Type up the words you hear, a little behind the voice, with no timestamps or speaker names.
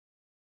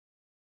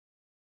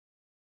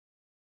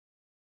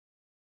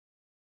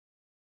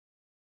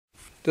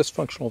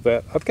Dysfunctional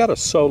Vet. I've got a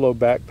Solo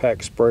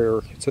backpack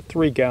sprayer. It's a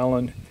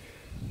 3-gallon.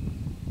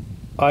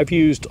 I've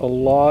used a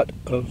lot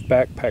of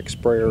backpack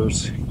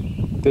sprayers.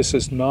 This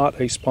is not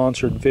a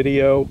sponsored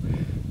video,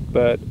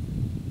 but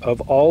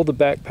of all the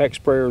backpack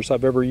sprayers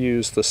I've ever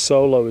used, the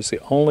Solo is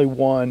the only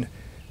one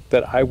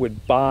that I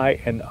would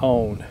buy and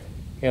own.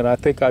 And I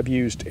think I've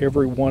used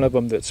every one of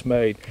them that's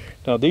made.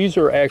 Now these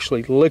are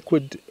actually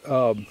liquid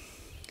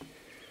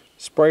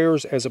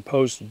sprayers as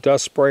opposed to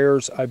dust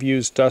sprayers. I've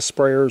used dust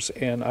sprayers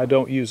and I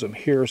don't use them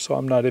here, so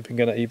I'm not even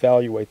going to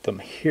evaluate them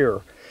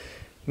here.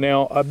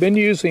 Now I've been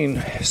using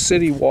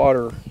city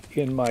water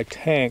in my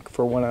tank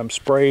for when I'm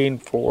spraying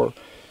for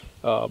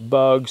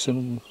bugs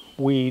and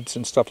weeds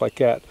and stuff like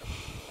that.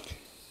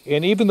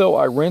 And even though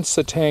I rinse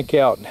the tank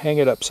out and hang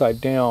it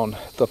upside down,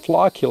 the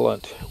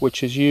flocculant,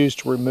 which is used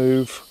to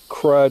remove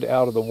crud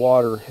out of the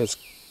water, has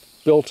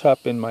built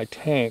up in my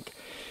tank.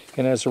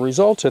 And as a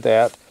result of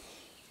that,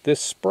 this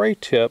spray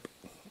tip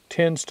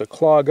tends to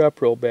clog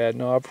up real bad.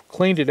 Now I've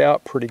cleaned it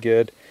out pretty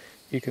good.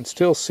 You can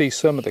still see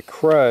some of the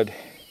crud.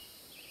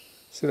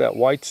 See that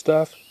white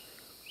stuff?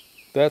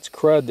 That's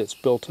crud that's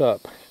built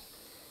up.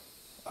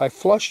 I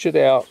flushed it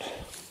out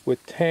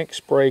with tank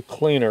spray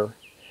cleaner,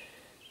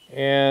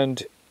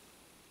 and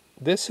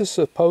this is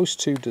supposed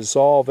to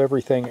dissolve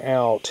everything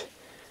out,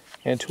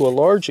 and to a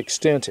large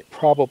extent it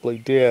probably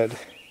did.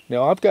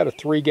 Now I've got a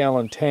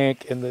 3-gallon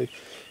tank, and the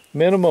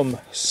minimum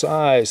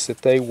size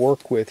that they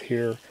work with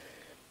here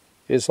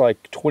is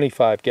like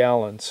 25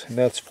 gallons, and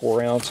that's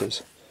 4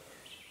 ounces.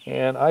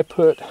 And I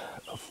put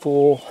a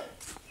full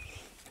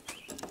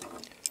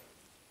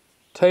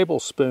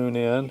tablespoon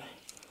in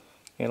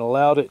and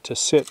allowed it to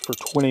sit for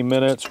 20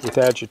 minutes with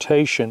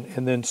agitation,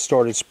 and then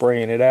started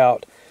spraying it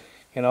out.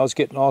 And I was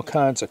getting all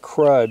kinds of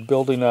crud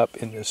building up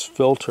in this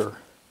filter.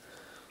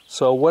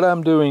 So what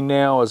I'm doing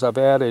now is I've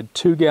added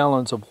 2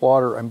 gallons of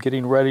water. I'm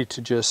getting ready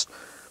to just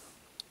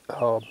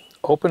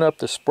open up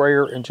the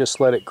sprayer and just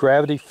let it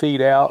gravity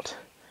feed out.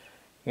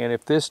 And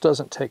if this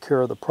doesn't take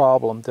care of the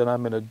problem, then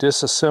I'm going to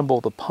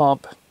disassemble the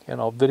pump and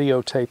I'll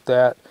videotape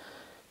that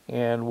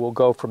and we'll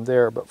go from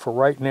there. But for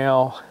right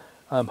now,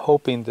 I'm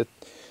hoping that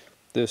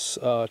this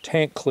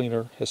tank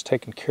cleaner has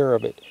taken care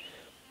of it.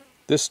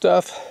 This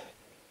stuff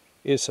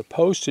is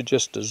supposed to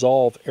just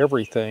dissolve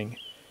everything,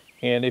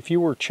 and if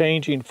you were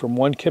changing from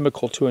one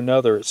chemical to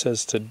another, it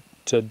says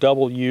to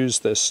double use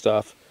this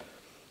stuff.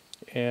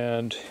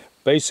 And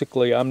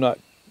basically I'm not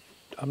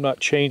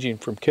changing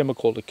from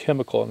chemical to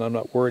chemical, and I'm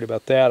not worried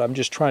about that. I'm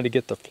just trying to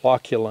get the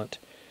flocculant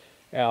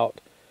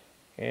out.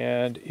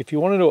 And if you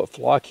want to know what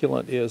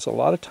flocculant is, a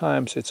lot of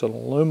times it's an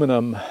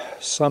aluminum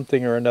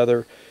something or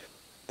another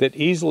that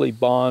easily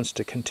bonds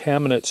to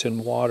contaminants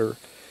in water.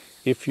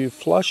 If you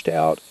flushed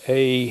out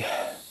a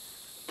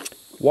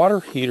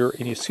water heater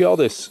and you see all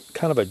this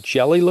kind of a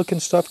jelly looking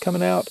stuff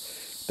coming out,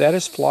 that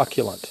is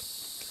flocculant.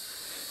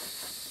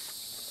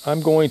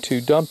 I'm going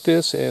to dump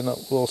this and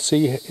we'll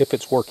see if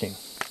it's working.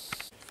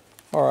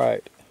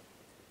 Alright,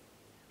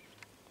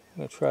 I'm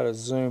going to try to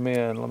zoom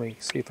in. Let me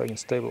see if I can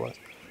stabilize.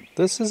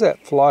 This is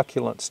that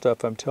flocculant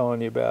stuff I'm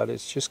telling you about.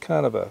 It's just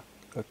kind of a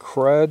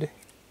crud.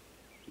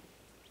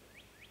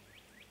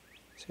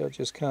 See how it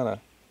just kind of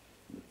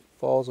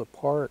falls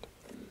apart?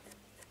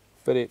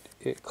 But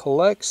it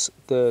collects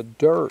the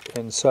dirt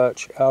and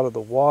such out of the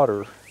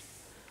water.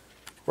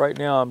 Right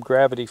now I'm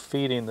gravity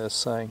feeding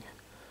this thing.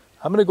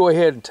 I'm going to go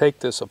ahead and take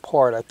this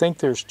apart. I think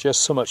there's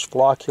just so much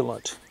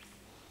flocculant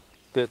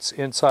that's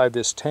inside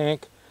this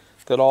tank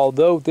that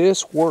although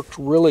this worked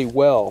really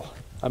well,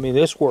 I mean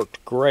this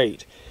worked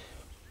great,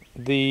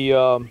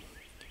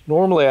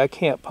 normally I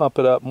can't pump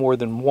it up more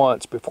than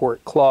once before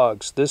it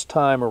clogs. This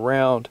time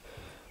around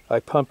I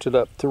pumped it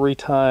up 3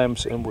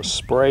 times and was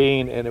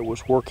spraying, and it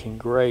was working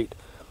great.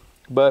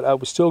 But I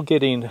was still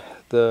getting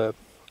the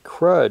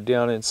crud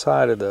down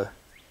inside of the,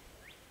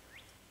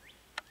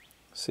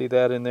 see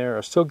that in there?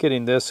 I'm still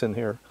getting this in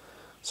here.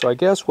 So I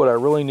guess what I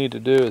really need to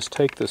do is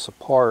take this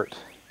apart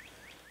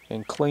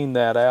and clean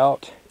that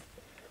out.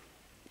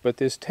 But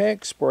this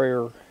tank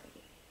sprayer,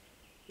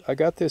 I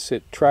got this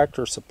at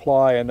Tractor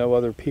Supply. I know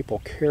other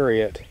people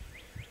carry it.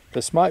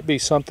 This might be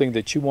something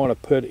that you want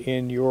to put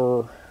in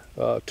your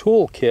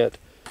tool kit,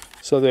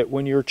 so that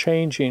when you're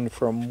changing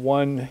from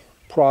one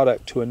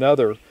product to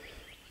another,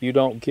 you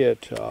don't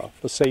get,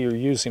 let's say you're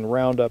using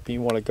Roundup and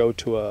you want to go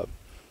to a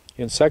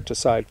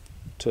insecticide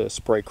to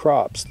spray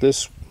crops.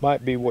 This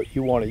might be what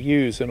you want to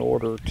use in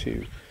order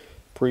to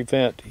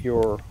prevent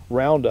your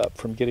Roundup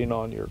from getting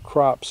on your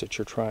crops that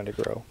you're trying to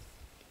grow.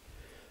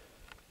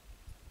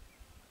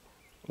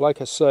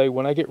 Like I say,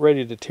 when I get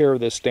ready to tear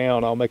this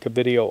down, I'll make a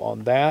video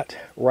on that.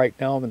 Right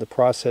now I'm in the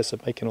process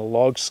of making a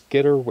log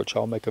skidder, which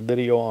I'll make a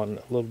video on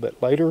a little bit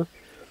later.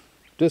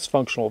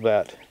 Dysfunctional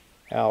Vet,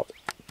 out.